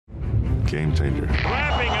game changer.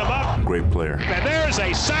 Wrapping him up. Great player. And there's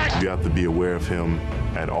a sack. You have to be aware of him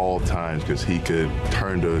at all times because he could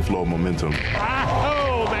turn the flow of momentum.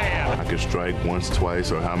 Oh, man. I could strike once,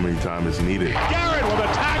 twice, or how many times it's needed. Garrett with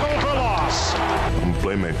a tackle for loss. I'm a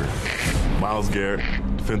playmaker. Myles Garrett,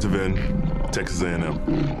 defensive end, Texas A&M.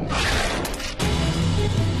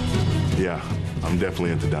 Yeah, I'm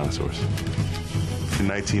definitely into dinosaurs. In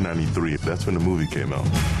 1993, that's when the movie came out,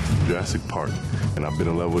 Jurassic Park, and I've been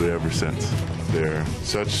in love with it ever since. They're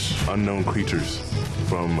such unknown creatures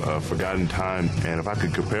from a forgotten time, and if I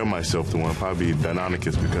could compare myself to one, I'd probably be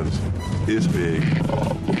Deinonychus because it's big,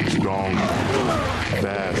 strong,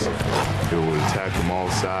 fast. It would attack from all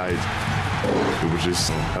sides. It was just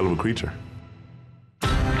a hell of a creature.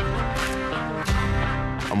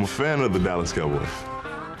 I'm a fan of the Dallas Cowboys.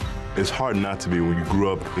 It's hard not to be when you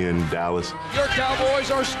grew up in Dallas. Your Cowboys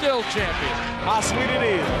are still champions. How sweet it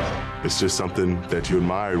is. It's just something that you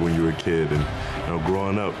admired when you were a kid, and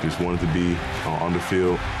growing up, just wanted to be on the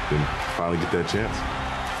field and finally get that chance.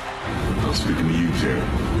 I'm speaking to you, Jared.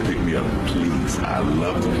 Pick me up, please. I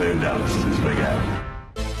love to play in Dallas. Just make it happen.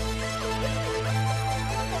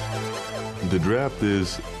 The draft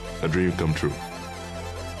is a dream come true.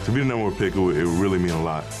 To be the number one pick, it would really mean a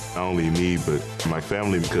lot. Not only me, but my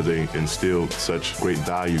family, because they instilled such great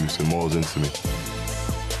values and morals into me.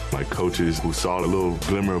 My coaches who saw a little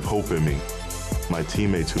glimmer of hope in me. My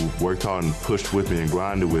teammates who worked hard and pushed with me and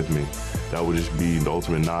grinded with me. That would just be the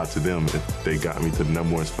ultimate nod to them if they got me to the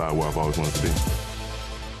number one spot where I've always wanted to be.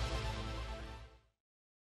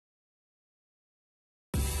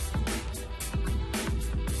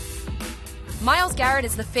 Myles Garrett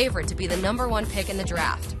is the favorite to be the number one pick in the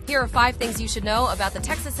draft. Here are 5 things you should know about the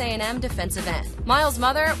Texas A&M defensive end. Myles'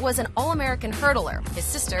 mother was an All-American hurdler, his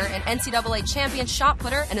sister an NCAA champion shot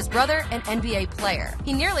putter, and his brother an NBA player.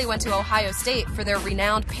 He nearly went to Ohio State for their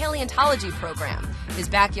renowned paleontology program. His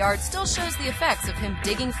backyard still shows the effects of him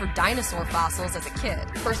digging for dinosaur fossils as a kid.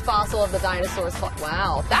 First fossil of the dinosaurs.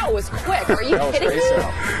 Wow, that was quick. Are you kidding me?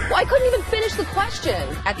 Well, I couldn't even finish the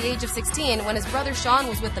question. At the age of 16, when his brother Sean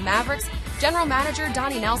was with the Mavericks, General Manager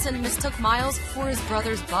Donnie Nelson mistook Myles for his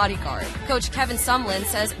brother's bodyguard. Coach Kevin Sumlin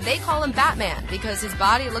says they call him Batman because his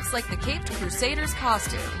body looks like the Caped Crusader's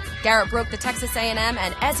costume. Garrett broke the Texas A&M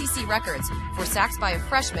and SEC records for sacks by a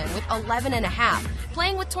freshman with 11 and a half,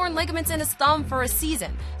 playing with torn ligaments in his thumb for a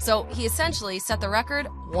season. So he essentially set the record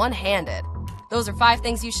one-handed. Those are 5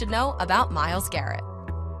 things you should know about Myles Garrett.